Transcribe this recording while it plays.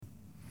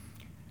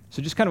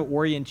So just kind of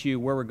orient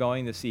you where we're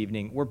going this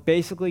evening. We're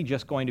basically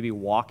just going to be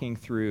walking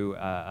through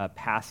a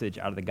passage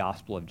out of the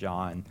Gospel of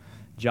John,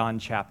 John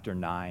chapter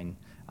 9.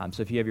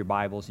 So if you have your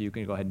Bibles, you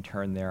can go ahead and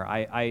turn there.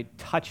 I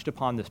touched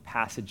upon this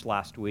passage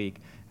last week,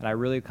 and I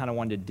really kind of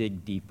wanted to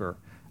dig deeper.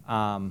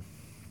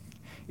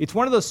 It's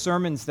one of those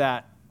sermons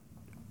that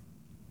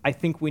I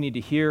think we need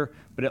to hear,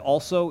 but it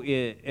also,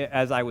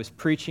 as I was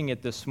preaching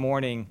it this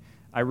morning,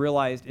 I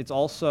realized it's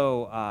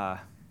also,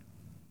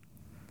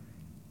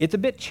 it's a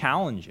bit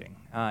challenging.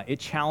 It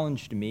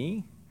challenged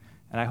me,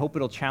 and I hope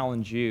it'll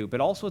challenge you, but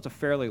also it's a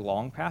fairly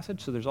long passage,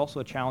 so there's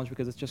also a challenge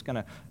because it's just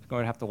going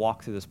to have to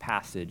walk through this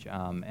passage.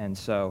 And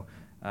so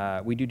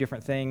we do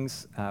different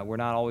things. We're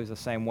not always the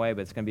same way,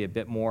 but it's going to be a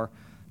bit more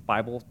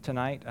Bible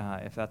tonight,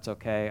 if that's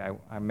okay.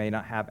 I may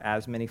not have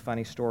as many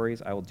funny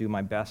stories. I will do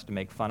my best to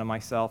make fun of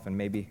myself and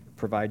maybe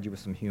provide you with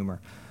some humor.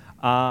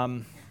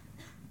 So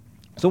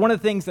one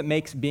of the things that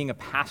makes being a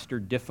pastor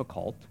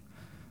difficult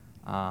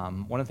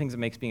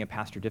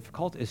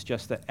is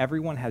just that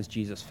everyone has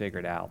Jesus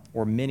figured out,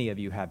 or many of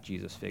you have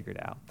Jesus figured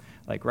out.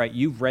 Like, right,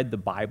 you've read the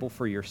Bible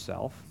for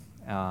yourself,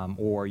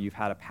 or you've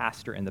had a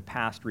pastor in the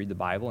past read the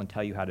Bible and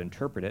tell you how to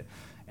interpret it,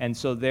 and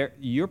so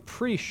you're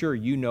pretty sure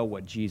you know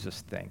what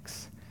Jesus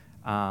thinks.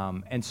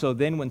 And so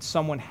then when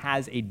someone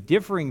has a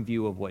differing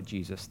view of what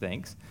Jesus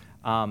thinks,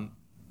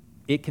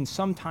 it can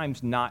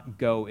sometimes not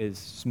go as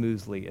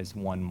smoothly as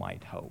one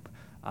might hope.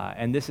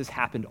 And this has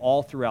happened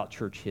all throughout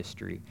church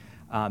history.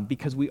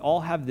 Because we all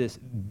have this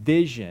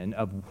vision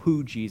of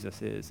who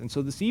Jesus is. And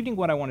so this evening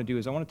what I want to do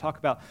is I want to talk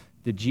about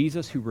the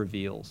Jesus who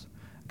reveals.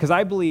 Because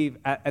I believe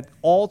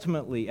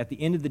ultimately, at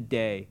the end of the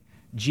day,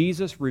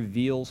 Jesus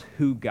reveals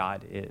who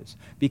God is.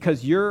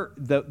 Because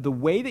the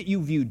way that you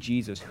view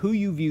Jesus, who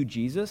you view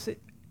Jesus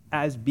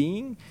as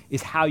being,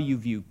 is how you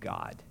view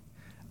God.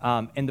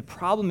 And the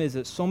problem is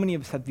that so many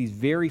of us have these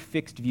very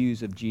fixed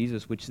views of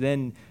Jesus, which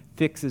then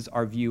fixes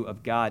our view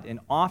of God and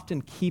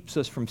often keeps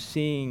us from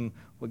seeing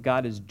what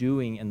God is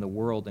doing in the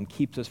world and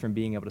keeps us from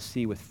being able to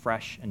see with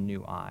fresh and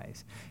new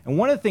eyes. And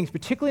one of the things,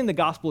 particularly in the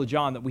Gospel of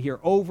John, that we hear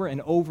over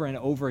and over and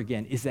over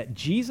again is that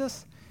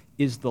Jesus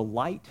is the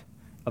light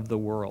of the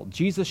world.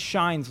 Jesus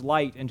shines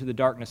light into the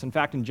darkness. In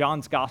fact, in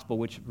John's Gospel,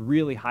 which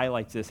really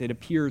highlights this, it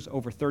appears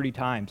over 30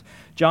 times.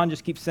 John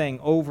just keeps saying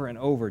over and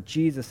over,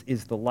 Jesus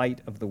is the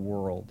light of the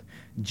world.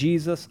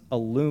 Jesus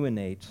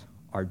illuminates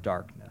our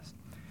darkness.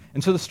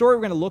 And so the story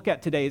we're going to look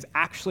at today is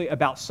actually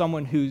about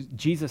someone who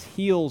Jesus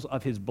heals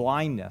of his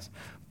blindness.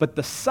 But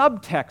the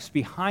subtext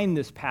behind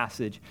this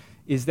passage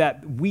is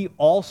that we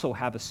also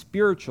have a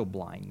spiritual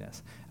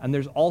blindness. And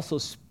there's also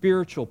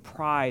spiritual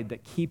pride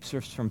that keeps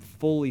us from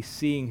fully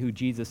seeing who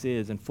Jesus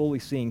is and fully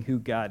seeing who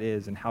God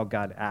is and how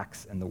God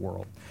acts in the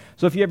world.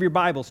 So if you have your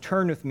Bibles,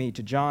 turn with me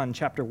to John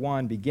chapter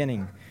 1,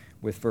 beginning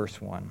with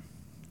verse 1.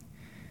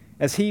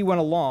 As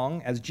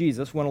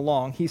Jesus went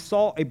along, he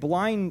saw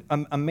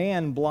a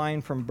man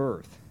blind from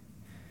birth.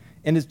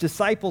 And his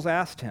disciples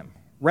asked him,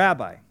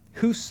 "Rabbi,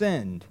 who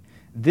sinned,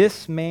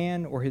 this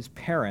man or his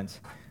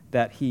parents,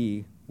 that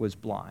he was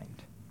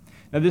blind?"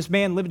 Now, this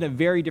man lived in a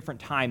very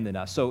different time than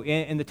us. So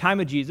in the time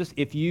of Jesus,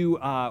 if you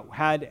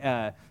had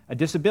a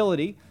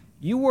disability,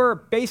 you were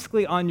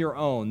basically on your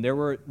own. There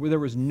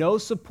was no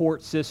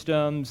support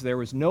systems. There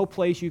was no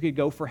place you could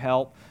go for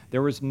help.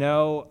 There was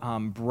no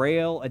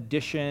Braille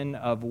edition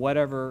of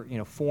whatever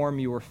form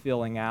you were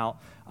filling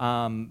out.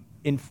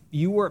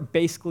 You were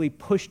basically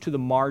pushed to the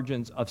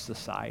margins of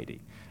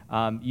society.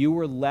 You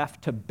were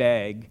left to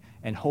beg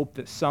and hope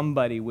that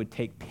somebody would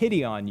take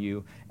pity on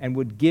you and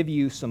would give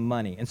you some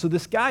money. And so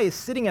this guy is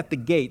sitting at the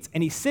gates,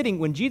 and he's sitting,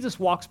 when Jesus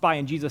walks by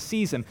and Jesus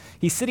sees him,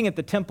 he's sitting at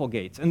the temple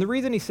gates. And the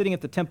reason he's sitting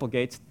at the temple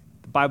gates,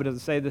 the Bible doesn't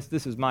say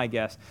this is my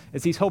guess,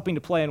 is he's hoping to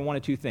play in one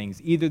of two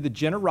things. Either the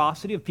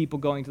generosity of people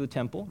going to the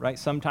temple, right?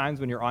 Sometimes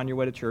when you're on your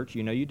way to church,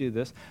 you do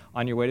this,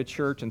 on your way to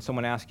church and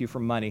someone asks you for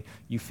money,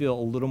 you feel a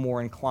little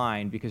more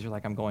inclined because you're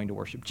like, I'm going to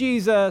worship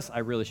Jesus, I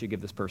really should give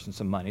this person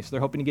some money. So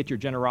they're hoping to get your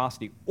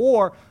generosity.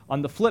 Or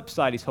on the flip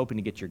side, he's hoping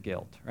to get your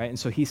guilt, right? And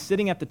so he's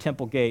sitting at the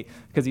temple gate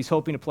because he's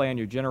hoping to play on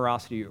your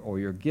generosity or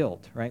your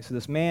guilt, right? So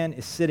this man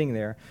is sitting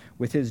there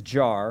with his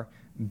jar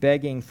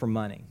begging for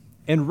money.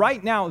 And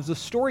right now, as the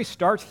story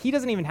starts, he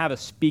doesn't even have a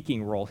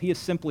speaking role. He is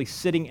simply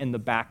sitting in the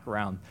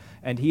background,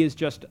 and he is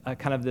just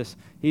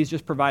he's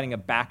just providing a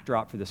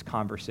backdrop for this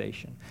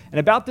conversation. And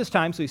about this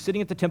time, so he's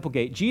sitting at the temple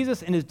gate,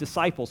 Jesus and his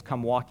disciples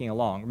come walking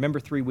along. Remember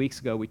 3 weeks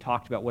ago, we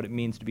talked about what it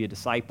means to be a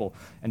disciple.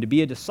 And to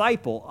be a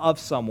disciple of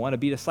someone, to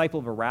be a disciple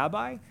of a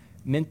rabbi,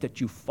 meant that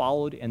you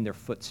followed in their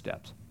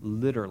footsteps,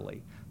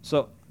 literally.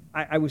 So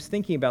I was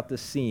thinking about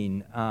this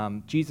scene.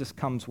 Jesus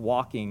comes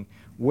walking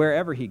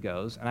wherever he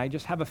goes, and I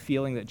just have a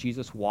feeling that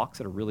Jesus walks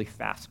at a really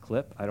fast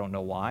clip. I don't know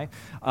why,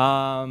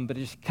 but it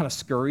just kind of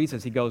scurries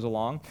as he goes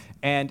along.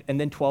 And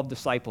then 12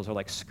 disciples are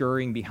like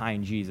scurrying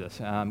behind Jesus,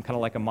 kind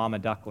of like a mama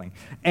duckling.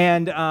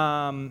 And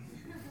I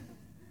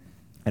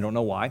don't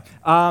know why.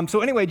 So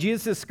anyway,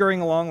 Jesus is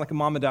scurrying along like a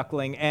mama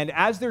duckling, and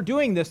as they're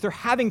doing this, they're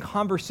having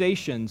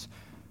conversations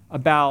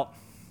about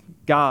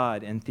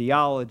God and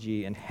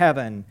theology and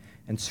heaven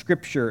and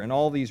Scripture and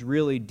all these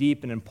really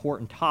deep and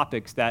important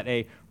topics that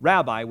a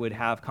rabbi would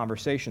have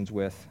conversations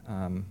with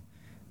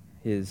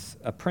his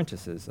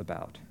apprentices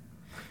about.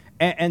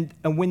 And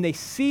when they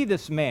see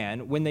this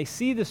man,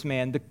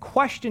 the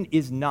question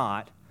is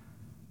not,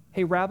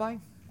 hey, Rabbi,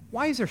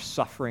 why is there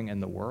suffering in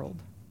the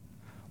world?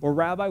 Or,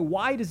 Rabbi,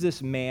 why does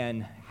this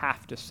man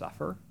have to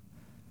suffer?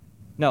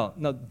 No,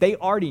 they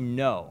already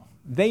know.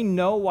 They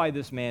know why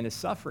this man is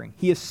suffering.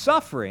 He is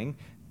suffering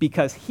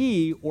because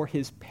he or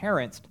his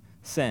parents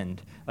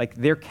sinned. Like,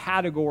 their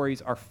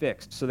categories are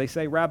fixed. So they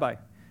say, Rabbi,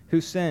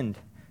 who sinned,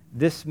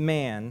 this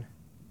man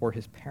or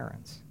his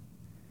parents?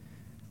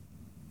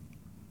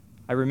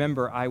 I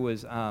remember I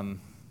was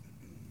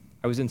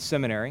in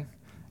seminary,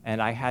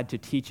 and I had to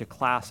teach a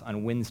class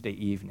on Wednesday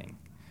evening.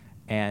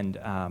 And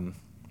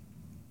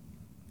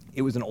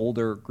it was an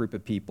older group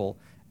of people,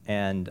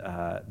 and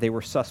they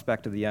were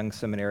suspect of the young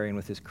seminarian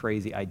with his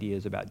crazy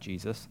ideas about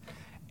Jesus.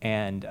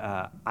 And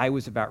I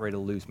was about ready to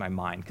lose my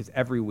mind, because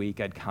every week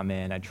I'd come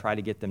in, I'd try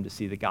to get them to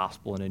see the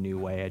gospel in a new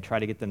way. I'd try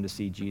to get them to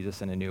see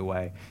Jesus in a new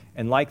way.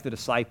 And like the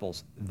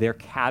disciples, their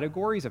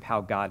categories of how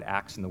God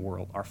acts in the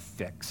world are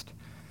fixed.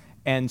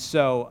 And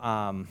so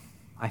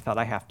I thought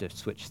I have to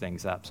switch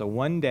things up. So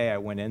one day I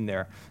went in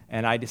there,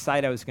 and I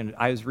decided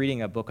I was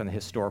reading a book on the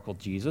historical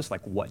Jesus,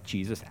 like what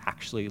Jesus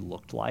actually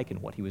looked like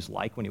and what he was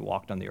like when he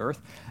walked on the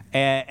earth.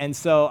 And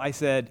so I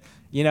said,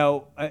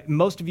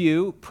 most of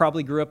you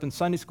probably grew up in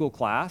Sunday school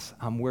class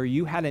where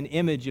you had an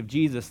image of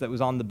Jesus that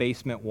was on the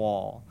basement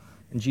wall.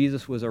 And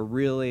Jesus was a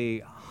really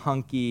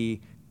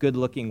hunky,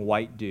 good-looking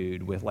white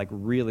dude with like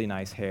really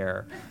nice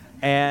hair.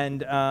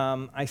 And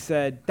I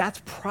said,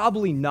 that's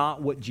probably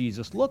not what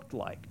Jesus looked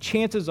like.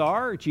 Chances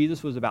are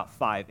Jesus was about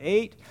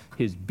 5'8",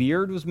 his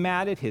beard was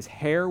matted, his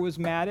hair was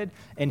matted,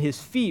 and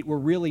his feet were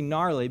really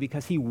gnarly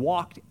because he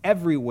walked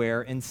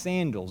everywhere in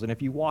sandals. And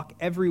if you walk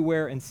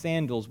everywhere in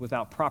sandals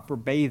without proper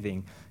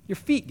bathing, your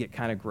feet get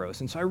kind of gross.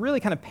 And so I really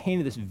kind of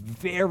painted this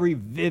very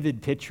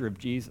vivid picture of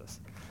Jesus.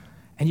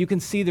 And you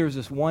can see there's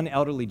this one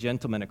elderly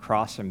gentleman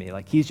across from me,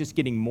 like he's just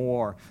getting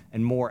more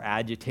and more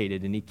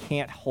agitated, and he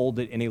can't hold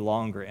it any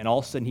longer. And all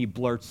of a sudden he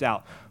blurts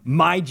out,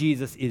 "My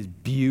Jesus is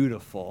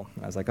beautiful."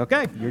 I was like,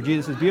 okay, your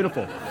Jesus is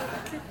beautiful.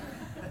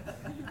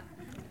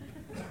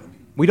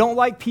 We don't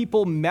like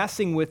people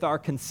messing with our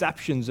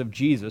conceptions of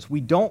Jesus. We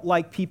don't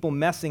like people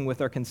messing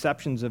with our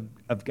conceptions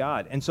of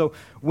God. And so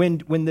when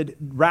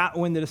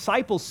the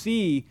disciples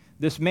see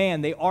this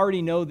man, they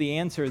already know the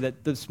answer,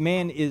 that this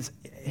man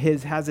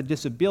has a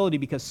disability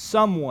because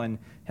someone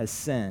has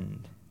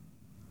sinned.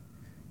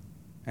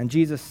 And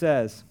Jesus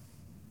says,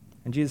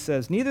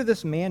 neither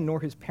this man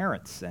nor his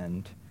parents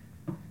sinned.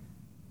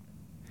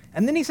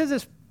 And then he says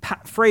this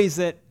phrase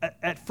that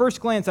at first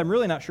glance I'm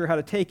really not sure how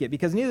to take it,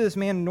 because neither this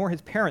man nor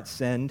his parents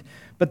sinned,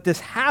 but this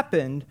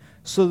happened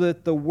so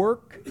that the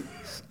work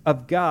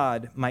of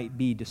God might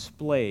be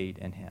displayed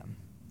in him.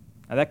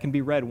 Now that can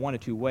be read one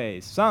of two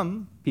ways.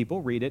 Some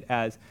people read it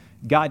as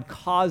God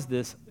caused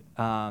this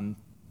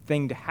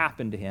thing to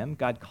happen to him.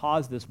 God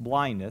caused this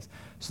blindness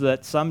so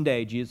that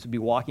someday Jesus would be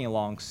walking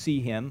along, see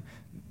him,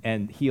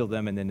 and heal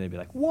them, and then they'd be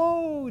like,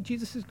 whoa,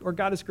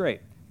 God is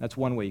great. That's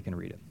one way you can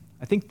read it.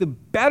 I think the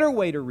better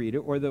way to read it,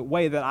 or the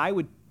way that I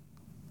would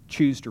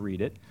choose to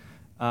read it,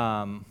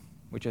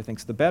 which I think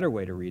is the better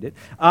way to read it,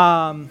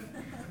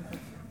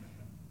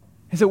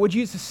 is that what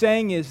Jesus is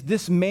saying is,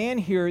 this man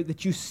here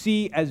that you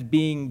see as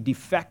being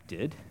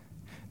defected,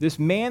 this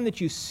man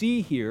that you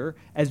see here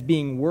as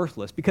being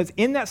worthless, because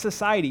in that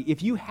society,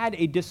 if you had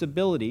a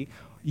disability,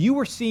 you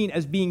were seen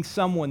as being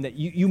someone that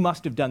you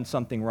must have done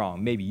something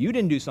wrong. Maybe you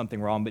didn't do something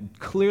wrong, but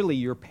clearly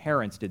your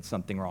parents did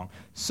something wrong.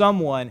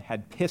 Someone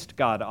had pissed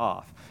God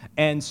off.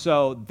 And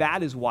so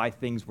that is why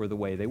things were the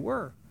way they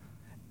were.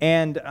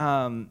 And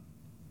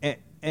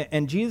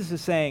Jesus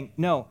is saying,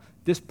 no,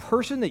 this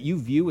person that you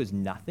view as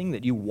nothing,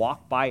 that you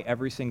walk by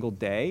every single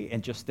day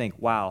and just think,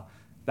 wow,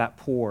 that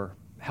poor,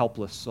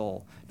 helpless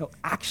soul. No,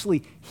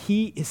 actually,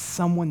 he is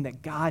someone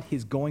that God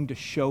is going to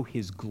show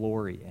his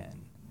glory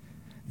in.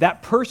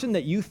 That person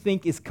that you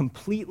think is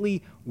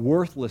completely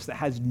worthless, that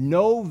has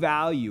no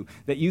value,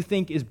 that you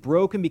think is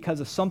broken because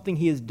of something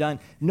he has done,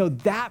 no,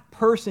 that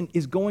person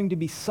is going to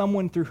be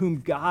someone through whom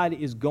God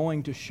is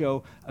going to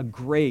show a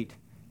great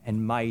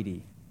and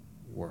mighty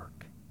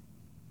work.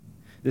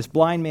 This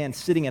blind man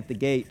sitting at the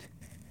gate,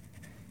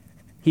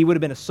 he would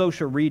have been a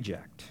social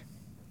reject.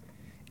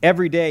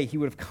 Every day he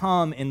would have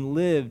come and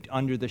lived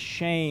under the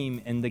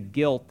shame and the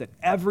guilt that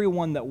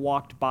everyone that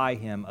walked by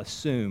him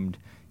assumed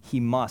he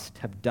must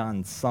have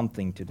done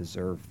something to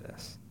deserve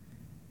this.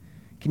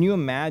 Can you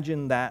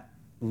imagine that,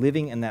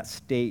 living in that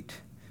state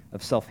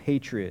of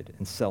self-hatred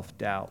and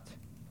self-doubt?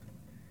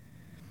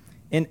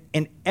 And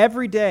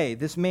every day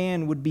this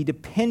man would be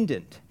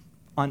dependent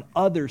on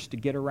others to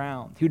get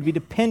around. He would be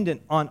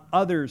dependent on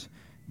others'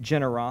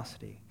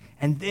 generosity.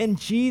 And then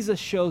Jesus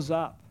shows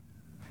up.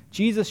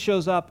 Jesus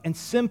shows up, and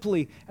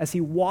simply as he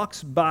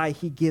walks by,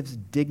 he gives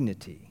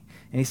dignity.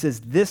 And he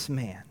says, this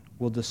man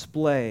will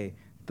display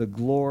the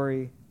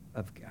glory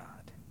of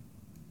God.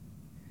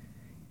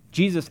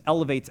 Jesus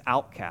elevates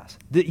outcasts.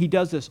 He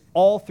does this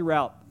all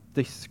throughout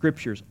the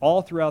scriptures,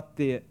 all throughout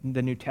the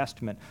New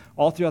Testament,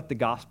 all throughout the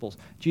Gospels.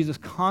 Jesus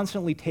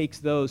constantly takes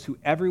those who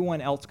everyone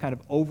else kind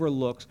of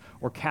overlooks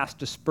or casts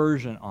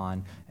dispersion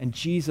on, and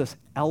Jesus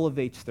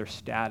elevates their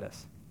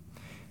status.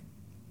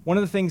 One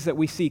of the things that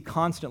we see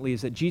constantly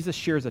is that Jesus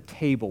shares a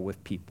table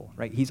with people,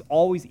 right? He's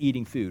always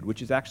eating food,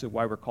 which is actually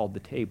why we're called the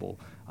table.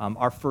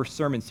 Our first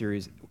sermon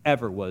series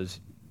ever was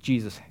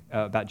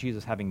about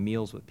Jesus having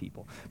meals with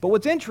people. But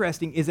what's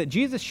interesting is that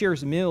Jesus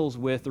shares meals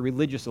with the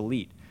religious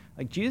elite.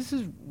 Like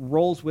Jesus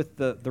rolls with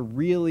the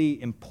really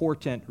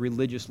important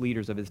religious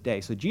leaders of his day.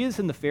 So Jesus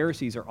and the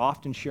Pharisees are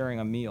often sharing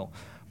a meal.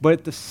 But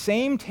at the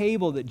same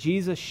table that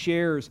Jesus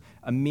shares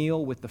a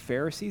meal with the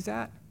Pharisees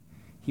at,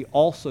 he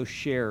also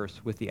shares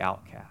with the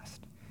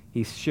outcast.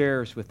 He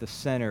shares with the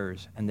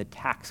sinners and the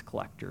tax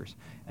collectors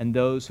and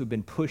those who've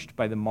been pushed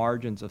by the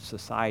margins of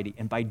society.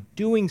 And by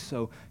doing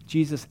so,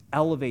 Jesus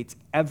elevates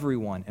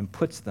everyone and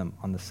puts them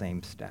on the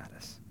same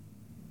status.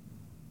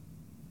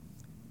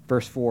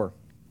 Verse 4.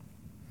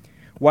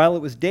 While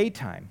it was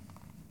daytime,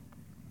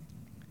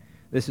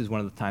 this is one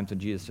of the times when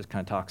Jesus just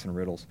kind of talks in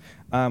riddles.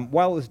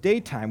 While it was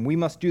daytime, we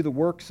must do the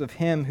works of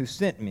him who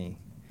sent me.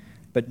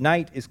 But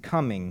night is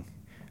coming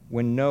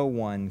when no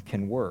one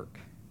can work.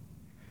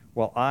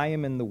 While I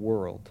am in the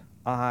world,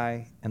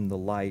 I am the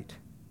light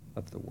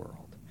of the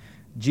world.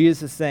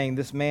 Jesus is saying,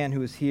 this man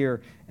who is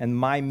here, and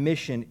my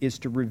mission is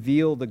to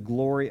reveal the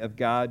glory of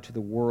God to the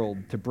world,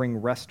 to bring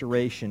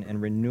restoration and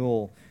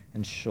renewal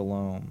and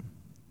shalom.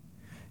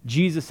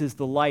 Jesus is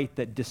the light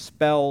that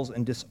dispels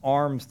and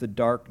disarms the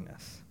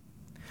darkness.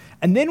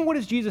 And then what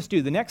does Jesus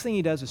do? The next thing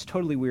he does is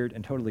totally weird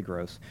and totally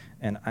gross,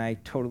 and I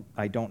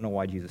don't know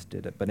why Jesus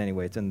did it, but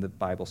anyway, it's in the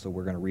Bible, so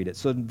we're going to read it.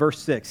 So in verse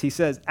 6, he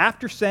says,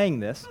 After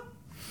saying this,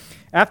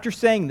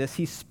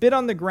 he spit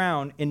on the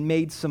ground and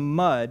made some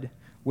mud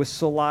with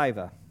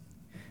saliva,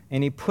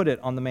 and he put it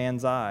on the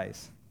man's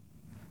eyes.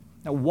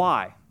 Now,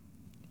 why?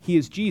 He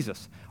is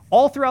Jesus.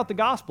 All throughout the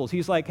Gospels,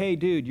 he's like, hey,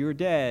 dude, you're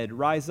dead.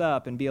 Rise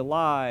up and be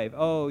alive.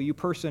 Oh, you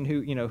person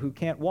who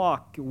can't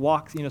walk,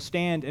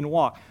 stand and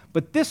walk.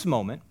 But this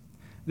moment,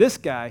 this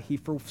guy,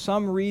 for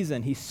some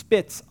reason, he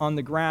spits on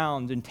the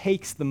ground and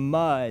takes the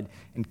mud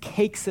and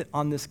cakes it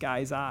on this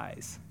guy's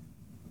eyes.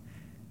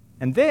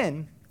 And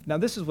then, now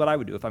this is what I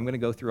would do if I'm going to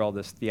go through all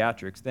this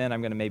theatrics. Then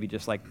I'm going to maybe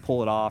just like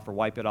pull it off or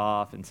wipe it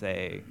off and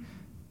say,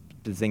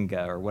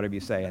 Bazinga, or whatever you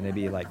say, and it'd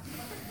be like,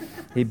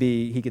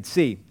 he could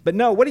see. But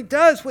no,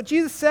 what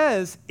Jesus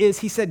says is,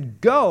 he said,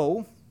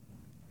 go,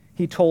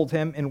 he told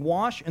him, and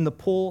wash in the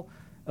pool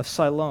of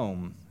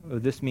Siloam.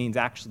 This means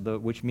actually,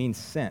 which means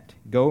sent.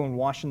 Go and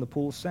wash in the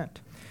pool of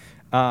sent.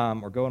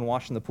 Or go and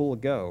wash in the pool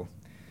of go.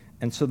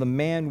 And so the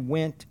man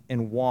went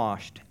and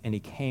washed, and he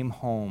came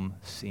home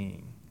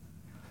seeing.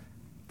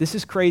 This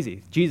is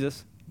crazy.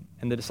 Jesus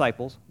and the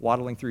disciples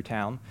waddling through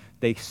town,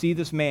 they see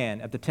this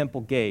man at the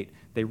temple gate.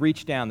 They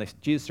reach down.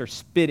 Jesus starts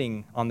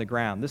spitting on the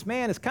ground. This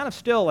man is kind of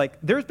still like,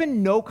 there's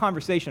been no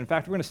conversation. In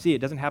fact, we're going to see it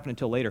doesn't happen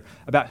until later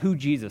about who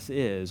Jesus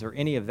is or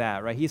any of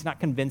that, right? He's not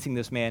convincing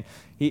this man.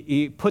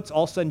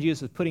 All of a sudden,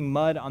 Jesus is putting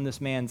mud on this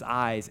man's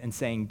eyes and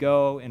saying,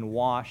 go and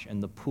wash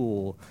in the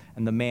pool.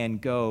 And the man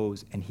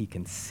goes and he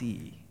can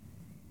see.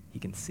 He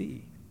can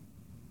see.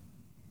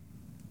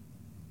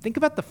 Think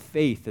about the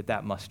faith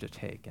that must have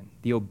taken,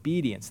 the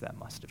obedience that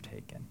must have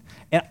taken.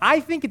 And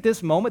I think at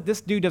this moment, this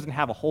dude doesn't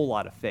have a whole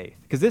lot of faith,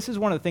 because this is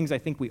one of the things I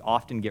think we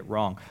often get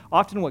wrong.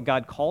 Often what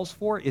God calls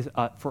for is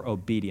for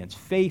obedience.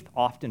 Faith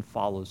often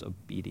follows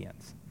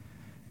obedience.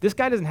 This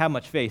guy doesn't have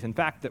much faith. In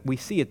fact, that we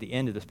see at the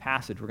end of this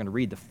passage we're going to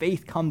read, the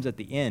faith comes at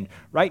the end.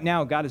 Right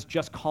now, God is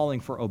just calling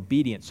for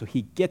obedience. So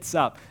he gets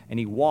up and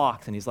he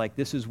walks and he's like,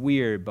 this is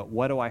weird, but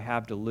what do I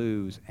have to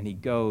lose? And he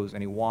goes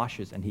and he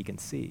washes and he can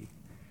see.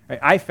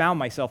 I found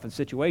myself in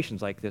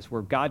situations like this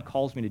where God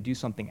calls me to do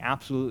something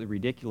absolutely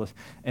ridiculous,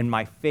 and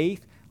my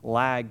faith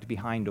lagged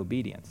behind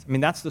obedience. I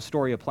mean, that's the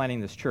story of planting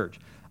this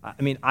church.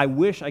 I mean, I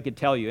wish I could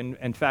tell you, and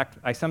in fact,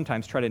 I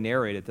sometimes try to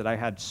narrate it, that I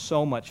had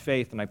so much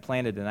faith and I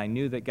planted and I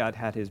knew that God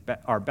had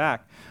our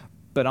back.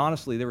 But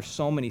honestly, there were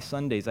so many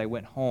Sundays I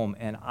went home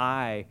and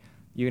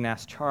you can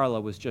ask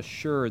Charla, was just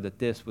sure that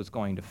this was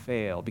going to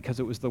fail because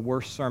it was the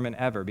worst sermon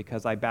ever,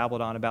 because I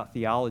babbled on about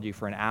theology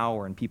for an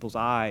hour and people's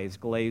eyes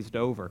glazed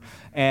over.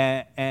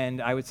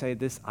 And I would say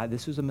this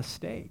was a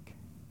mistake.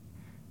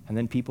 And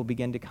then people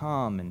begin to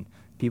come and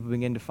people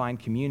begin to find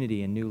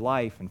community and new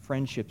life and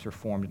friendships are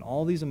formed and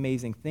all these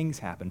amazing things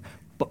happen.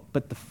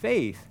 But the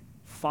faith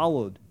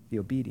followed the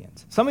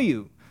obedience. Some of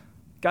you,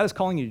 God is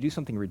calling you to do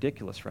something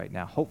ridiculous right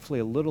now, hopefully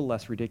a little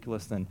less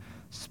ridiculous than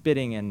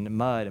spitting in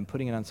mud and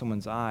putting it on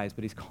someone's eyes,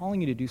 but he's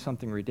calling you to do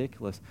something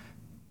ridiculous.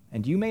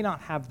 And you may not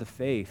have the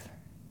faith,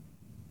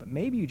 but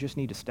maybe you just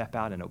need to step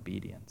out in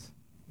obedience.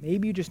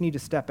 Maybe you just need to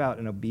step out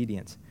in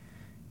obedience,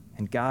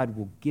 and God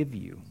will give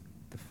you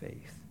the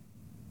faith.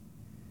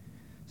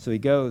 So he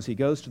goes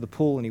to the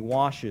pool and he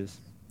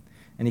washes,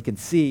 and he can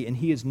see, and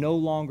he is no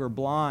longer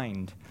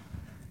blind.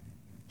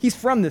 He's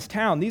from this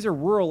town. These are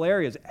rural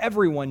areas.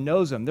 Everyone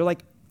knows him. They're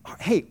like,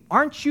 hey,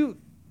 aren't you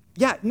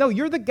Yeah, no,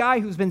 you're the guy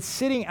who's been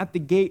sitting at the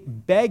gate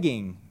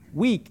begging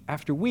week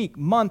after week,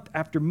 month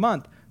after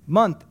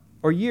month,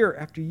 or year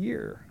after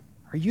year.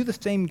 Are you the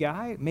same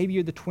guy? Maybe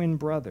you're the twin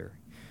brother.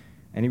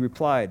 And he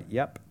replied,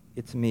 yep,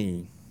 it's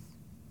me.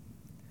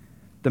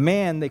 The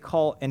man they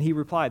call, and he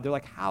replied, they're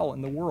like, how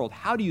in the world?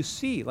 How do you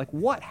see? Like,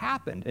 what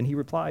happened? And he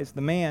replies,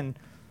 the man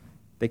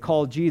they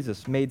called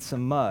Jesus made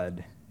some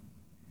mud.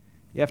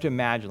 You have to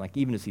imagine, like,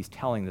 even as he's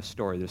telling this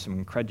story, there's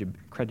some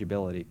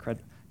credibility.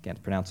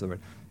 Can't pronounce the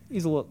word.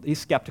 He's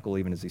skeptical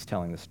even as he's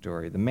telling the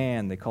story. The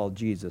man they called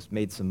Jesus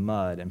made some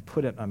mud and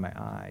put it on my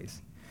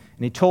eyes.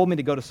 And he told me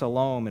to go to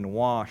Siloam and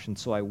wash, and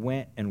so I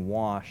went and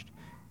washed,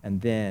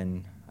 and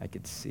then I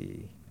could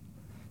see.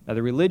 Now,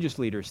 the religious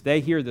leaders,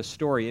 they hear this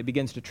story. It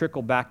begins to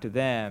trickle back to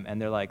them,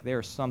 and they're like,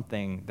 there's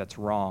something that's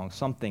wrong.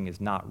 Something is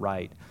not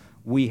right.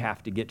 We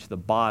have to get to the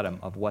bottom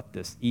of what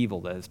this evil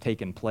that has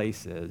taken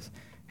place is.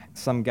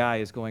 Some guy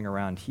is going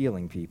around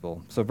healing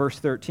people. So verse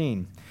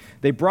 13,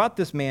 they brought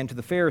this man to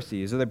the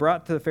Pharisees, or they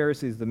brought to the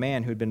Pharisees the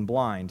man who had been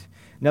blind.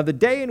 Now, the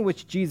day in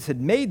which Jesus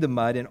had made the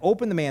mud and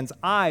opened the man's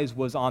eyes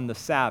was on the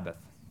Sabbath.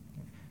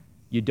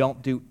 You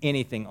don't do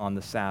anything on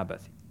the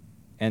Sabbath.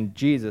 And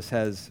Jesus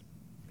has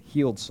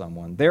healed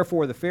someone.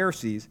 Therefore, the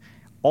Pharisees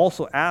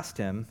also asked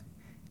him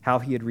how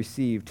he had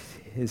received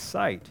his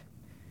sight.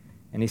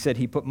 And he said,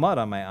 he put mud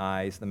on my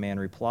eyes. The man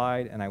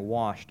replied, and I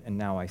washed, and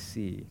now I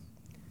see.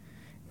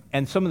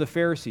 And some of the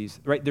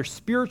Pharisees, right, their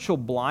spiritual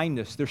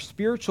blindness, their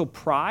spiritual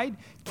pride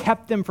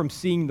kept them from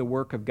seeing the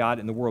work of God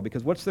in the world.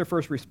 Because what's their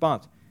first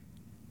response?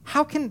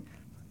 How can,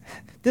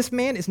 this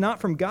man is not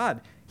from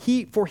God,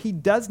 for he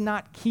does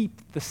not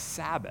keep the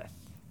Sabbath.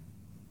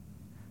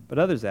 But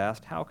others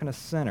asked, how can a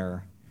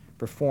sinner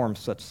perform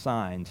such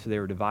signs? So they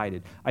were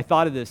divided. I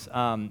thought of this,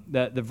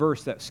 the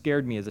verse that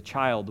scared me as a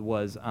child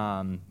was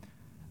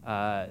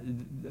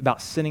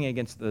about sinning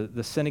against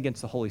the sin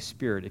against the Holy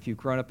Spirit. If you've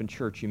grown up in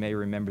church, you may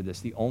remember this.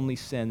 The only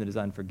sin that is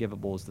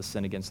unforgivable is the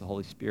sin against the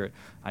Holy Spirit.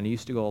 And I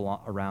used to go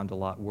around a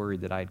lot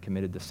worried that I had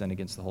committed the sin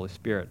against the Holy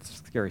Spirit.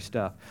 It's scary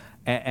stuff.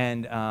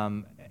 And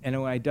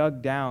when I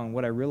dug down,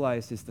 what I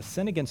realized is the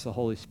sin against the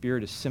Holy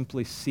Spirit is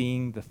simply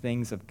seeing the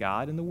things of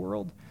God in the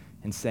world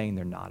and saying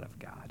they're not of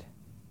God.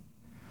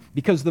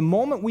 Because the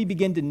moment we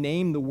begin to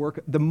name the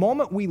work, the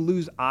moment we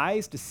lose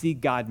eyes to see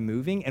God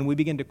moving and we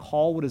begin to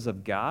call what is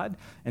of God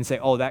and say,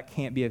 oh, that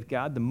can't be of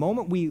God, the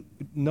moment we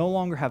no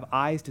longer have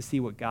eyes to see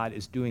what God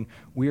is doing,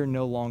 we are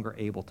no longer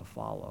able to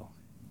follow.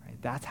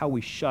 Right? That's how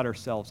we shut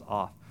ourselves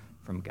off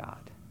from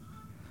God.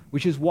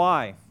 Which is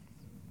why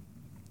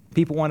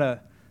people want to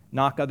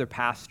knock other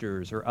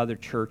pastors or other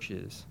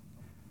churches.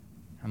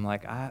 I'm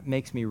like, it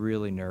makes me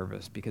really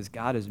nervous because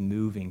God is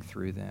moving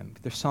through them.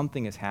 There's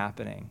something is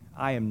happening.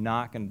 I am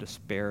not going to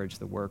disparage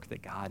the work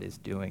that God is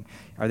doing.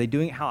 Are they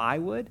doing it how I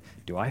would?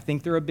 Do I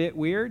think they're a bit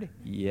weird?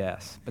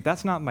 Yes. But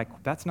that's not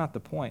the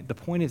point. The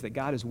point is that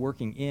God is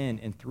working in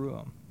and through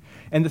them.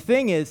 And the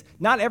thing is,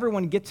 not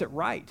everyone gets it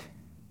right.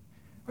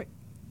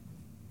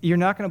 You're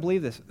not going to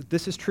believe this.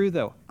 This is true,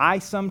 though. I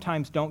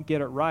sometimes don't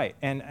get it right.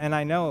 And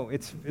I know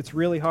it's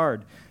really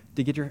hard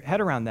to get your head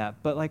around that.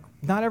 But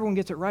not everyone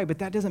gets it right, but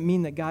that doesn't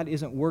mean that God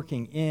isn't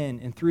working in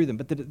and through them.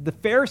 But the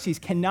Pharisees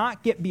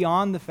cannot get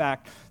beyond the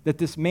fact that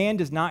this man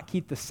does not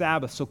keep the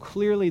Sabbath. So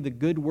clearly the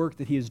good work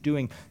that he is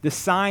doing, the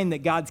sign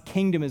that God's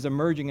kingdom is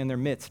emerging in their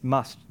midst,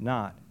 must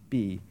not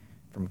be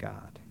from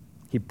God.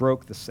 He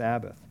broke the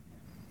Sabbath.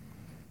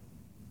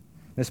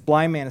 This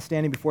blind man is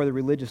standing before the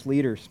religious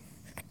leaders,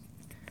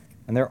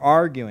 and they're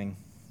arguing.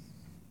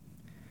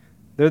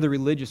 They're the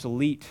religious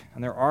elite,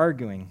 and they're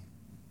arguing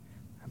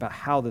about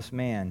how this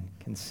man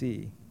can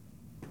see.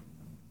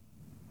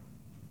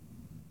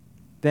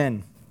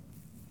 Then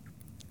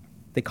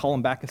they call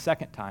him back a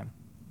second time.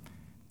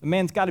 The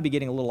man's got to be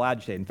getting a little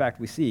agitated. In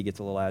fact, we see he gets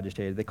a little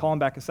agitated. They call him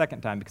back a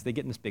second time because they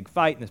get in this big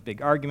fight and this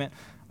big argument.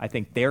 I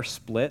think they're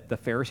split. The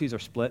Pharisees are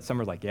split.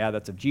 Some are like, yeah,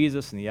 that's of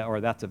Jesus,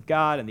 or that's of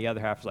God. And the other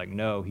half is like,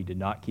 no, he did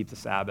not keep the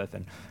Sabbath.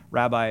 And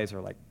rabbis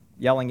are like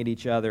yelling at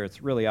each other.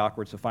 It's really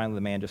awkward. So finally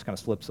the man just kind of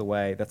slips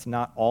away. That's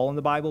not all in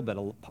the Bible, but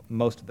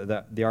most of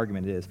the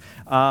argument is.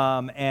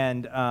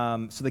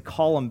 So they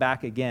call him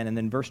back again. And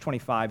then verse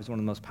 25 is one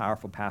of the most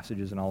powerful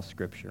passages in all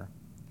Scripture.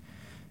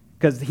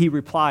 Because he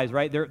replies,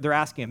 right? They're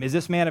asking him, is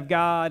this man of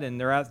God? And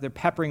they're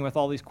peppering with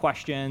all these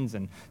questions.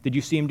 And did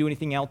you see him do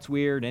anything else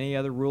weird? Any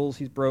other rules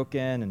he's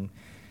broken?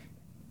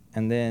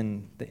 And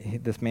then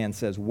this man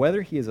says,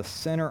 whether he is a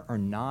sinner or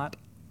not,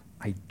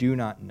 I do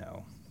not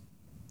know.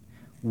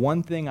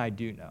 One thing I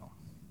do know,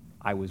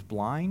 I was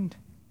blind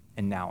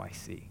and now I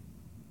see.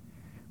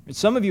 And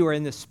some of you are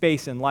in this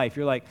space in life.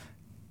 You're like,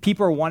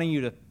 people are wanting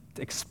you to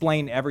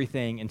explain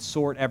everything and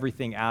sort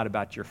everything out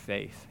about your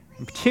faith.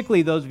 And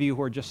particularly those of you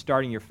who are just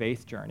starting your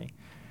faith journey.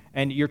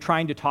 And you're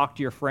trying to talk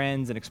to your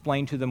friends and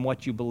explain to them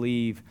what you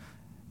believe.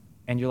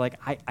 And you're like,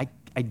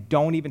 I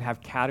don't even have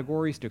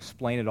categories to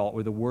explain it all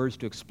or the words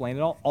to explain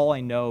it all. All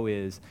I know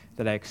is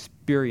that I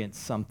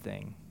experienced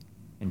something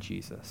in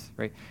Jesus,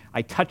 right?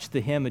 I touch the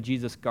hem of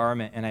Jesus'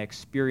 garment and I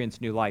experience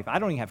new life. I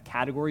don't even have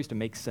categories to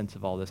make sense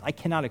of all this. I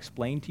cannot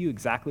explain to you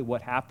exactly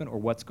what happened or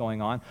what's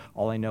going on.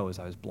 All I know is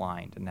I was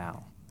blind and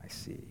now I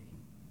see.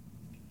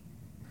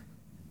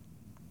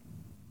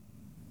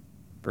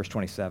 Verse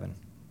 27.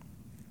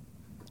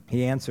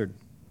 He answered,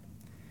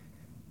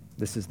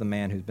 this is the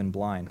man who's been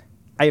blind.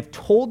 I have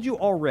told you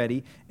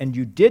already and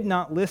you did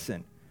not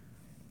listen.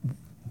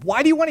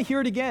 Why do you want to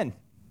hear it again?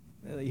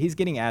 He's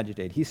getting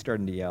agitated. He's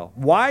starting to yell.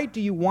 Why do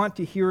you want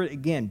to hear it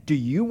again? Do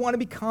you want to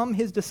become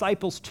his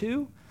disciples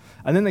too?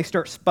 And then they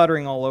start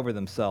sputtering all over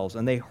themselves,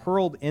 and they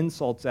hurled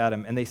insults at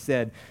him, and they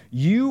said,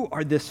 you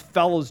are this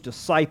fellow's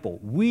disciple.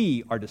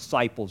 We are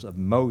disciples of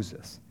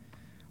Moses.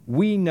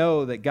 We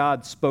know that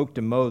God spoke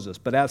to Moses,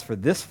 but as for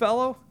this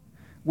fellow,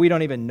 we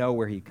don't even know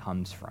where he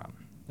comes from.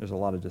 There's a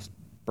lot of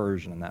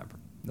dispersion in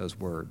those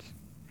words.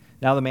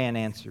 Now the man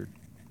answered,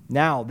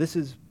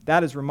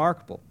 that is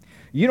remarkable.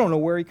 You don't know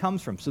where he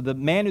comes from. So the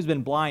man who's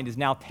been blind is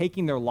now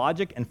taking their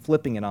logic and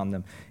flipping it on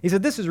them. He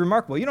said, this is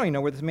remarkable. You don't even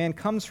know where this man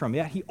comes from.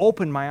 Yet he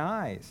opened my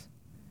eyes.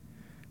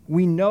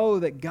 We know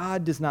that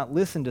God does not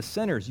listen to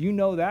sinners. You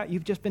know that.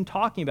 You've just been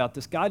talking about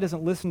this. God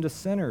doesn't listen to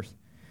sinners.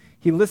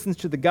 He listens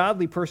to the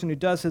godly person who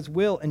does his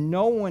will, and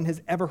no one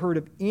has ever heard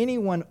of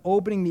anyone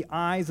opening the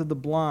eyes of the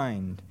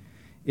blind.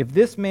 If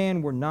this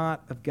man were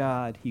not of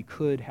God, he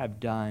could have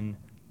done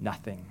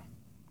nothing.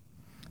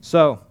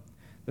 So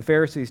the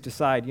Pharisees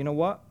decide, you know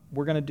what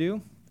we're going to do?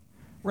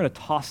 We're going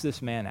to toss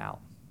this man out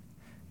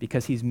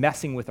because he's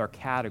messing with our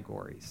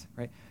categories,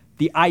 right?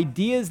 The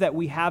ideas that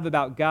we have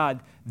about God,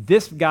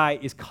 this guy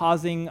is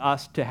causing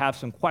us to have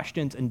some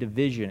questions and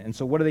division. And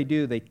so what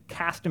do? They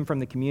cast him from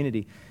the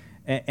community.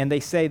 And they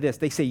say this.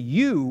 They say,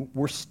 you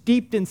were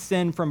steeped in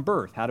sin from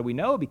birth. How do we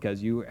know?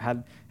 Because you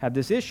had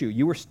this issue.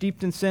 You were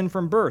steeped in sin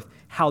from birth.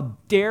 How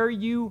dare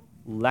you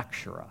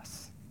lecture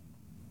us?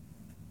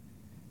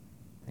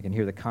 I can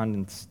hear I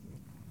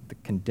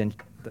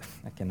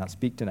cannot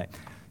speak tonight.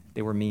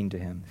 They were mean to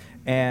him.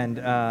 And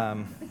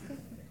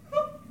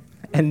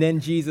then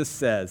Jesus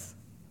says,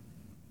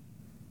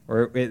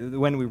 or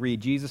when we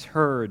read, Jesus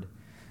heard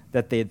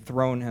that they had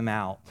thrown him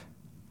out,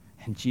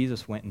 and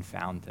Jesus went and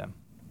found him.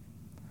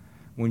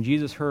 When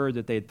Jesus heard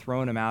that they had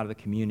thrown him out of the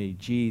community,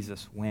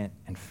 Jesus went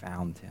and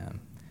found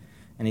him.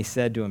 And he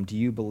said to him, do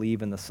you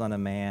believe in the Son of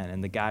Man?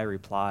 And the guy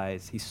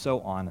replies, he's so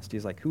honest.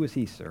 He's like, who is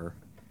he, sir?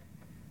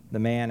 The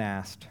man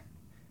asked,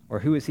 or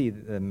who is he?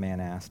 The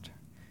man asked.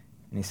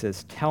 And he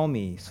says, tell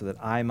me so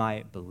that I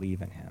might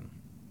believe in him.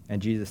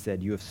 And Jesus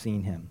said, you have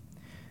seen him.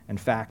 In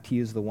fact, he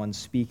is the one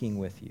speaking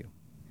with you.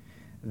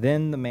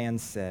 Then the man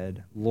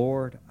said,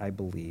 Lord, I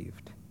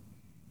believed.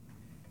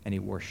 And he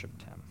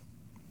worshiped him.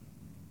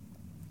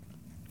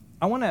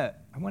 I want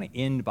to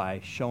end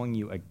by showing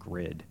you a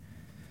grid.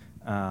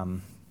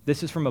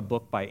 This is from a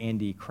book by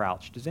Andy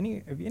Crouch. Have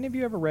any of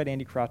you ever read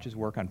Andy Crouch's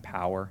work on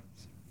power?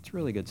 It's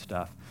really good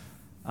stuff.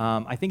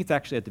 I think it's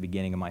actually at the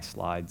beginning of my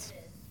slides.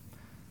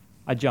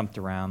 I jumped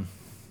around.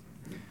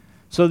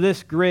 So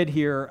this grid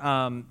here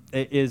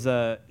is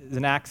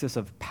an axis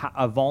of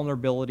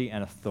vulnerability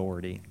and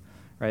authority.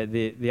 Right?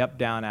 The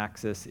up-down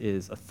axis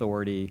is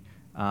authority,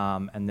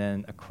 and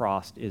then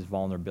across is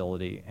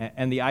vulnerability.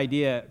 And the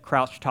idea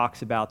Crouch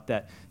talks about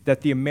that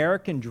the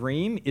American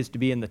dream is to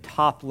be in the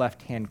top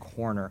left-hand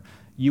corner.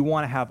 You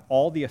want to have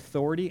all the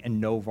authority and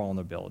no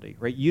vulnerability,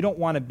 right? You don't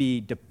want to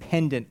be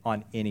dependent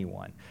on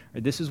anyone.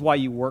 Right? This is why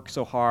you work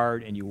so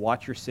hard and you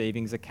watch your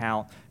savings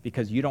account,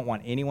 because you don't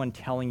want anyone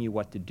telling you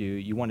what to do.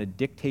 You want to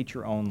dictate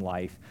your own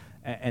life.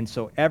 And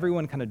so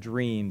everyone kind of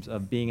dreams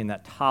of being in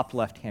that top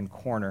left-hand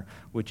corner,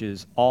 which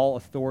is all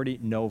authority,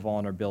 no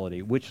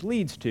vulnerability, which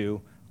leads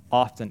to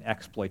often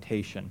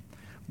exploitation.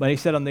 But he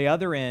said on the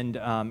other end,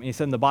 he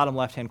said in the bottom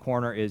left-hand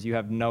corner is you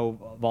have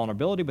no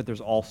vulnerability, but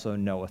there's also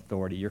no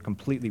authority. You're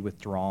completely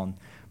withdrawn.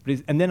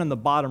 And then on the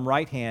bottom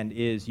right-hand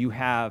is you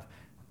have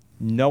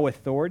no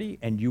authority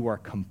and you are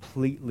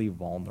completely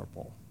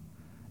vulnerable.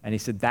 And he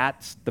said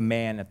that's the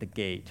man at the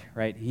gate,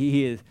 right?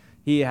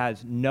 He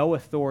has no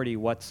authority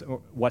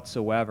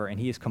whatsoever, and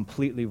he is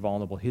completely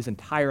vulnerable. His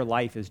entire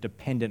life is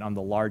dependent on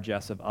the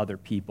largesse of other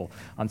people,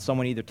 on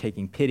someone either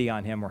taking pity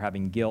on him or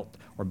having guilt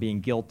or being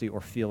guilty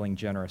or feeling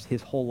generous.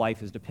 His whole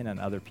life is dependent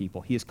on other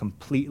people. He is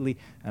completely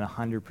and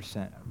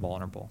 100%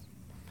 vulnerable.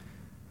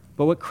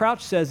 But what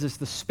Crouch says is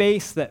the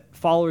space that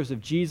followers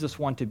of Jesus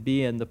want to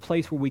be in, the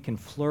place where we can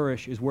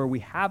flourish, is where we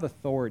have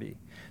authority.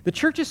 The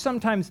church is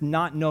sometimes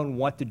not known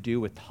what to do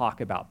with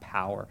talk about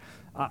power.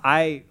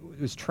 I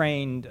was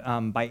trained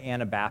by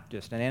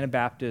Anabaptists, and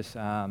Anabaptists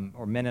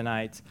or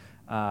Mennonites,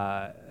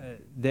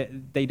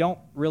 they don't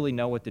really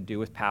know what to do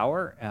with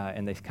power,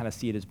 and they kind of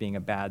see it as being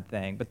a bad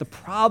thing. But the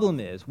problem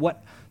is,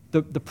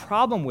 the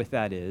problem with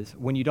that is,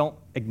 when you don't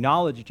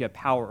acknowledge that you have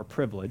power or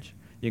privilege,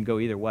 you can go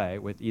either way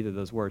with either of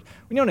those words.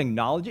 When you don't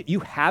acknowledge it, you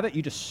have it,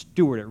 you just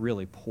steward it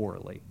really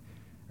poorly.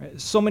 Right?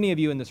 So many of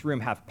you in this room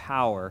have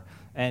power,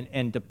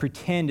 and to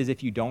pretend as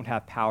if you don't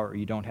have power or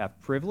you don't have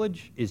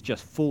privilege is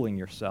just fooling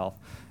yourself.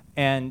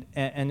 And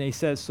he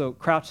says, so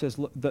Crouch says,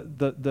 look,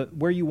 the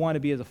where you want to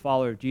be as a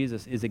follower of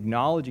Jesus is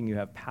acknowledging you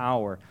have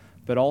power,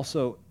 but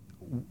also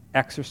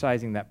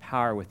exercising that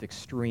power with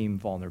extreme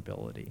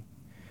vulnerability,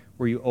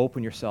 where you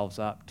open yourselves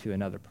up to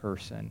another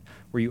person,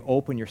 where you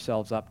open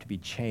yourselves up to be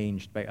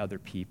changed by other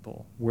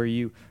people, where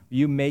you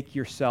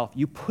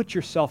put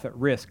yourself at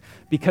risk,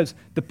 because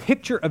the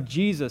picture of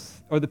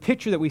Jesus, or the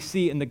picture that we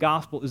see in the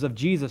gospel, is of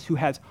Jesus who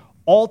has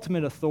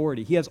ultimate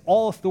authority. He has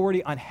all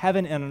authority on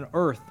heaven and on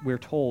earth, we're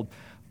told,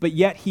 but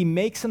yet he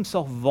makes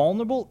himself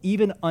vulnerable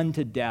even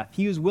unto death.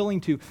 He is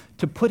willing to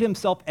put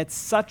himself at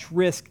such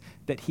risk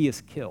that he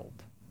is killed.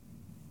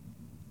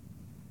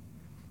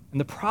 And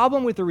the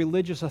problem with the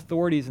religious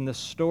authorities in this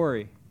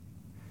story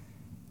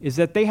is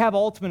that they have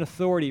ultimate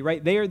authority,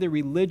 right? They are the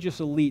religious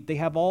elite. They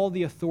have all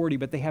the authority,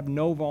 but they have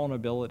no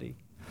vulnerability.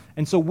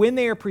 And so when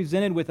they are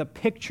presented with a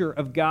picture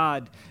of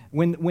God,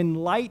 when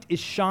light is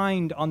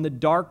shined on the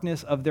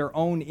darkness of their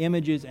own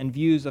images and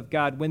views of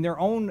God, when their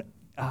own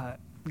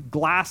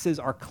glasses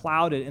are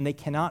clouded and they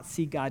cannot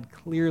see God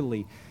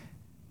clearly,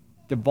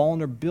 the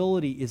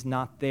vulnerability is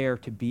not there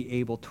to be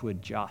able to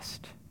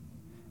adjust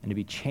and to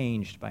be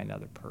changed by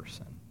another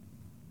person.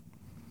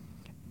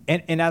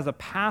 And as a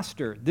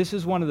pastor, this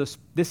is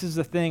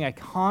the thing I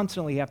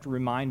constantly have to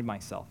remind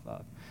myself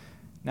of.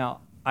 Now,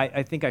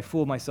 I think I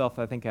fool myself.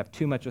 I think I have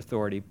too much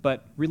authority.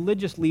 But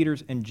religious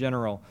leaders in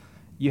general,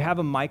 you have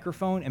a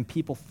microphone and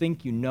people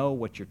think you know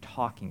what you're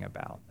talking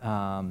about.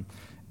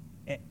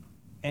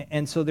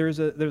 And so there's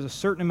a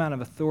certain amount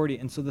of authority.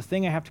 And so the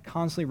thing I have to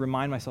constantly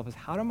remind myself is,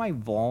 how am I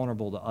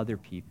vulnerable to other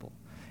people?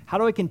 How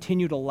do I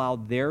continue to allow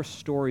their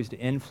stories to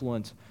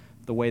influence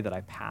the way that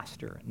I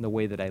pastor and the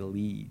way that I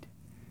lead?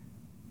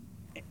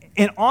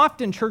 And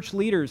often church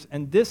leaders,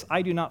 and this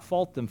I do not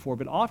fault them for,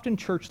 but often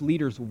church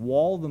leaders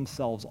wall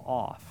themselves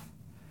off.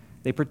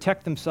 They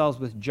protect themselves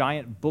with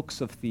giant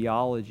books of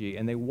theology,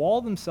 and they wall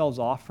themselves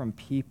off from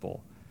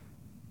people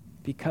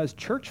because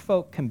church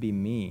folk can be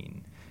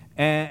mean.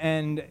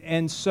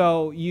 And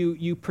so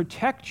you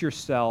protect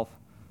yourself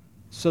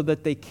so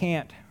that they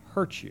can't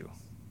hurt you.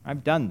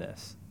 I've done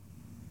this.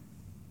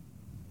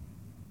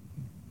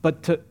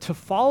 But to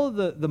follow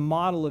the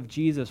model of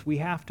Jesus, we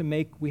have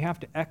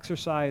to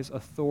exercise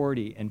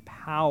authority and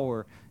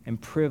power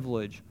and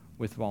privilege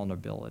with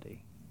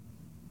vulnerability.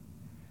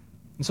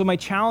 And so my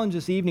challenge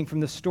this evening from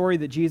the story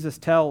that Jesus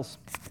tells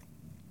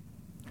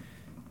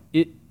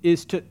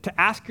is to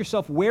ask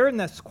yourself, where in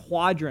this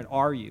quadrant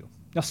are you?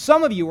 Now,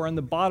 some of you are in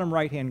the bottom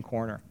right-hand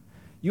corner.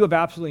 You have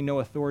absolutely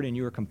no authority and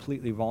you are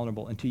completely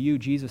vulnerable. And to you,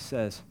 Jesus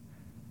says,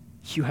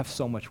 you have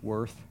so much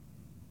worth.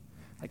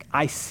 Like,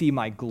 I see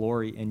my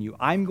glory in you.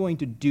 I'm going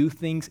to do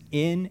things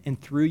in and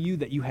through you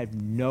that you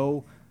had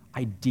no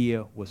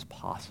idea was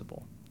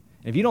possible.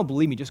 And if you don't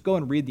believe me, just go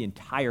and read the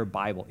entire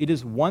Bible. It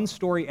is one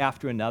story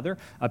after another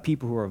of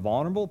people who are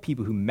vulnerable,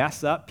 people who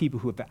mess up, people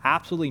who have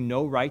absolutely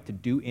no right to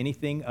do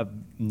anything of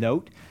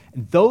note.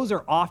 And those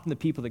are often the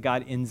people that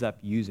God ends up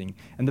using.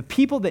 And the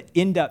people who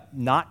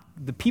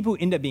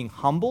end up being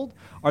humbled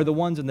are the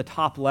ones in the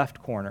top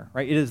left corner,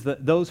 right? It is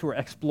those who are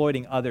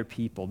exploiting other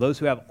people, those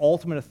who have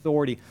ultimate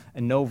authority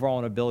and no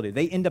vulnerability.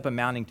 They end up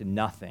amounting to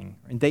nothing.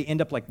 And they end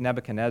up like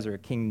Nebuchadnezzar,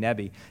 King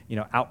Nebi,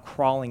 out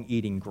crawling,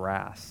 eating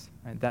grass.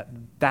 Right?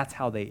 That's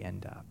how they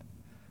end up.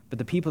 But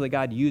the people that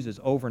God uses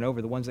over and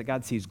over, the ones that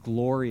God sees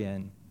glory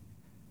in,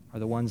 are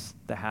the ones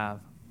that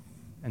have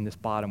in this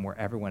bottom where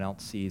everyone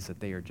else sees that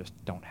they just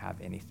don't have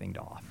anything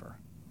to offer.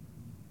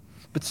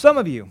 But some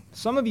of you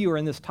are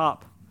in this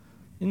top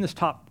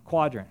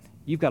quadrant.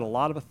 You've got a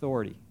lot of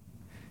authority.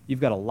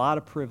 You've got a lot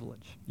of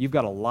privilege. You've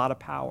got a lot of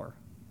power.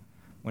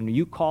 When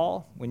you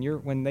call,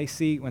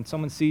 when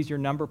someone sees your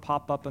number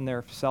pop up on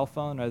their cell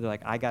phone, or they're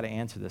like, I got to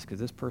answer this because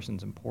this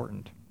person's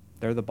important.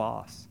 They're the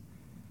boss.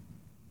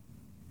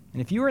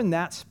 And if you're in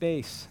that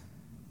space,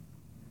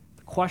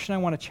 the question I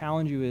want to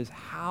challenge you is,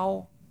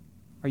 how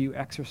are you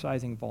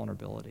exercising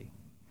vulnerability?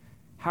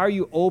 How are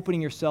you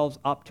opening yourselves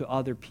up to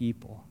other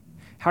people?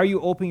 How are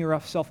you opening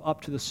yourself up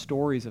to the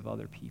stories of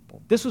other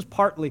people? This is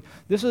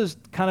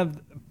kind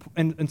of,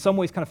 in some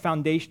ways, kind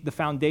of the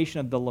foundation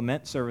of the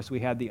lament service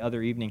we had the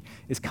other evening,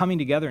 is coming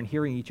together and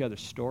hearing each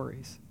other's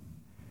stories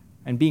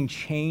and being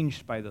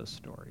changed by those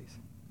stories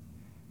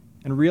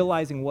and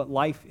realizing what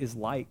life is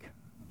like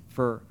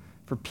for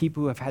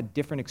people who have had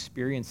different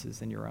experiences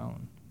than your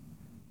own.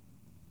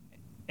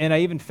 And I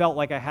even felt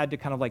like I had to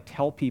kind of like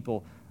tell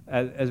people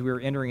as we were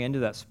entering into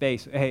that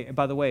space, hey,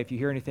 by the way, if you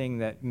hear anything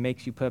that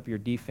makes you put up your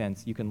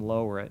defense, you can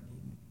lower it.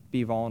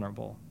 Be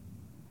vulnerable.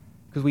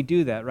 Because we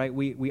do that, right?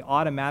 We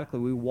automatically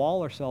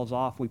wall ourselves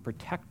off. We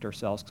protect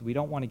ourselves because we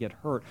don't want to get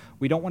hurt.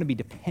 We don't want to be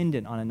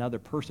dependent on another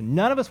person.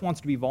 None of us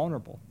wants to be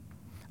vulnerable.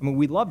 I mean,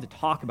 we love to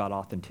talk about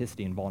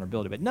authenticity and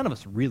vulnerability, but none of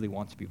us really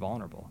wants to be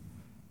vulnerable.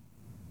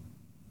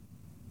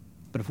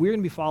 But if we're going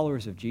to be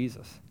followers of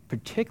Jesus,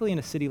 particularly in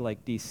a city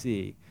like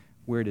D.C.,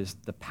 where it is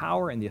the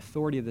power and the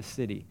authority of the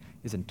city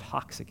is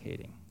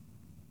intoxicating,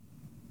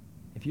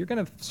 if you're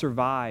going to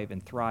survive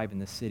and thrive in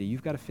this city,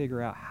 you've got to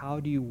figure out,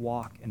 how do you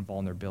walk in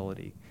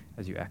vulnerability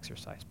as you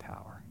exercise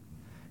power?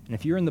 And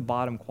if you're in the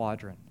bottom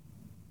quadrant,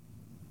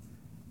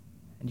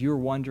 and you're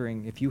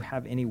wondering if you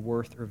have any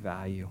worth or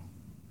value,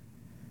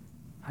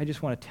 I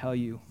just want to tell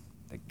you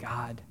that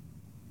God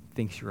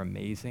thinks you're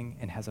amazing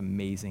and has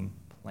amazing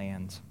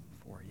plans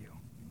for you.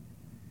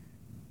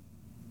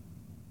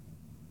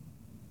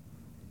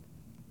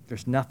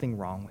 There's nothing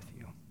wrong with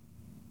you.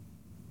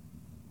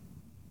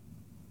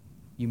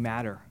 You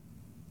matter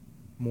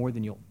more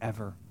than you'll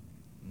ever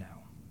know.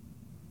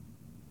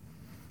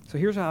 So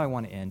here's how I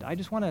want to end. I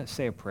just want to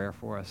say a prayer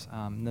for us.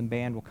 And then the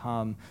band will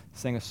come,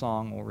 sing a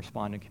song, we'll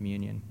respond in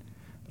communion.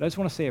 But I just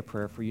want to say a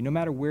prayer for you. No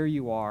matter where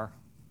you are,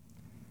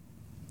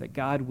 that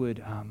God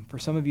would, for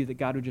some of you, that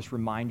God would just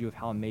remind you of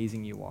how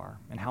amazing you are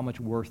and how much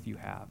worth you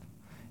have.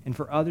 And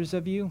for others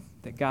of you,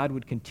 that God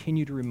would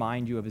continue to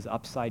remind you of his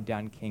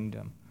upside-down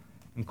kingdom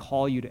and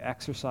call you to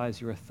exercise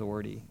your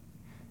authority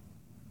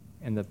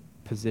in the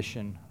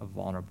position of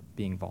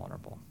being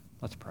vulnerable.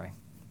 Let's pray.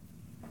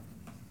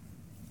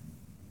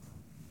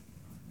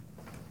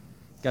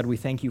 God, we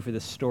thank you for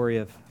this story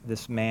of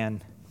this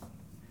man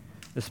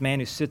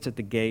who sits at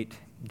the gate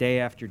day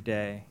after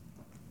day,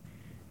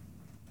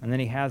 and then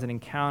he has an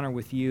encounter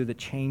with you that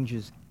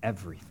changes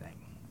everything.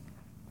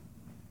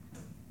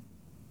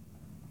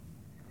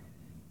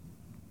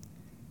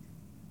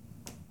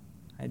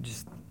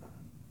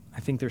 I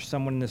think there's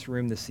someone in this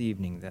room this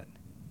evening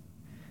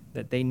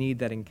that they need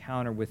that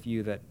encounter with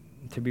you, that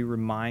to be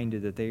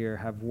reminded that they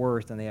have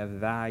worth and they have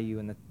value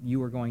and that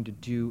you are going to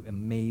do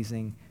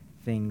amazing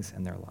things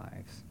in their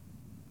lives.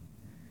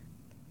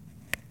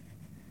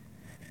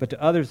 But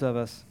to others of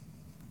us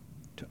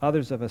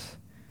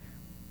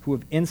who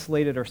have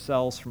insulated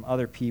ourselves from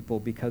other people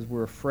because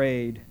we're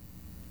afraid,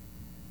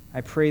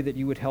 I pray that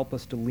you would help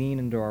us to lean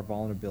into our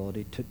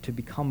vulnerability, to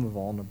become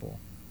vulnerable.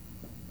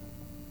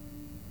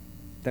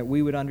 That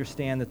we would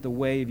understand that the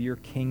way of your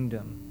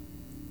kingdom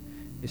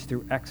is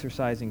through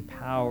exercising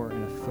power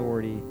and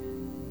authority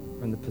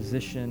from the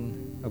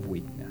position of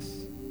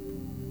weakness.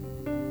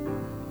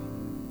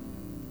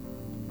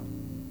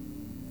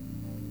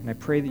 And I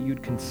pray that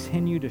you'd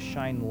continue to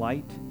shine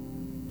light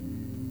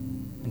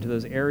into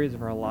those areas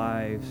of our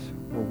lives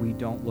where we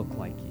don't look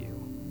like you.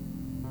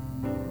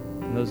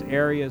 In those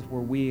areas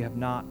where we have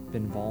not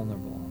been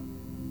vulnerable.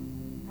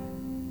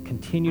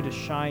 Continue to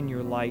shine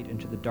your light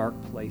into the dark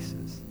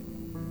places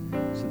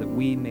so that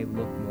we may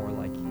look more like